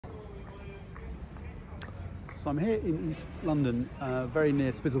So I'm here in East London, very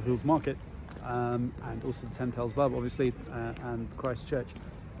near Spitalfields Market, and also the 10 Pals Pub, obviously, and Christ Church.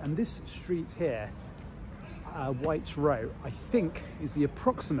 And this street here, White's Row, I think is the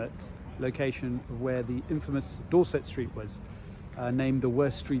approximate location of where the infamous Dorset Street was, named the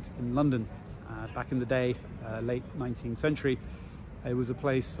worst street in London. Back in the day, late 19th century, it was a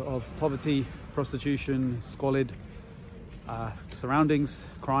place of poverty, prostitution, squalid surroundings,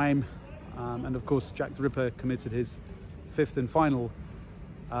 crime, and of course Jack the Ripper committed his fifth and final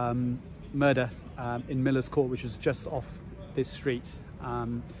murder in Miller's Court, which is just off this street.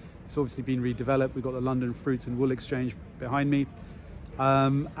 It's obviously been redeveloped. We've got the London Fruit and Wool Exchange behind me,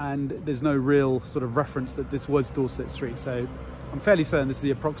 and there's no real sort of reference that this was Dorset Street, so I'm fairly certain this is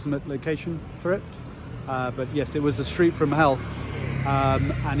the approximate location for it. But yes, it was a street from hell,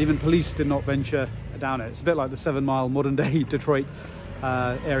 and even police did not venture down it. It's a bit like the 7 Mile modern day Detroit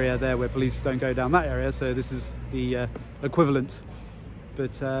area there, where police don't go down that area, so this is the equivalent.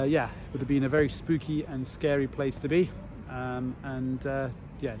 But yeah, it would have been a very spooky and scary place to be,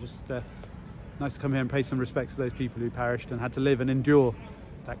 yeah, just nice to come here and pay some respects to those people who perished and had to live and endure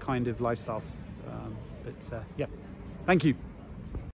that kind of lifestyle. Yeah, thank you.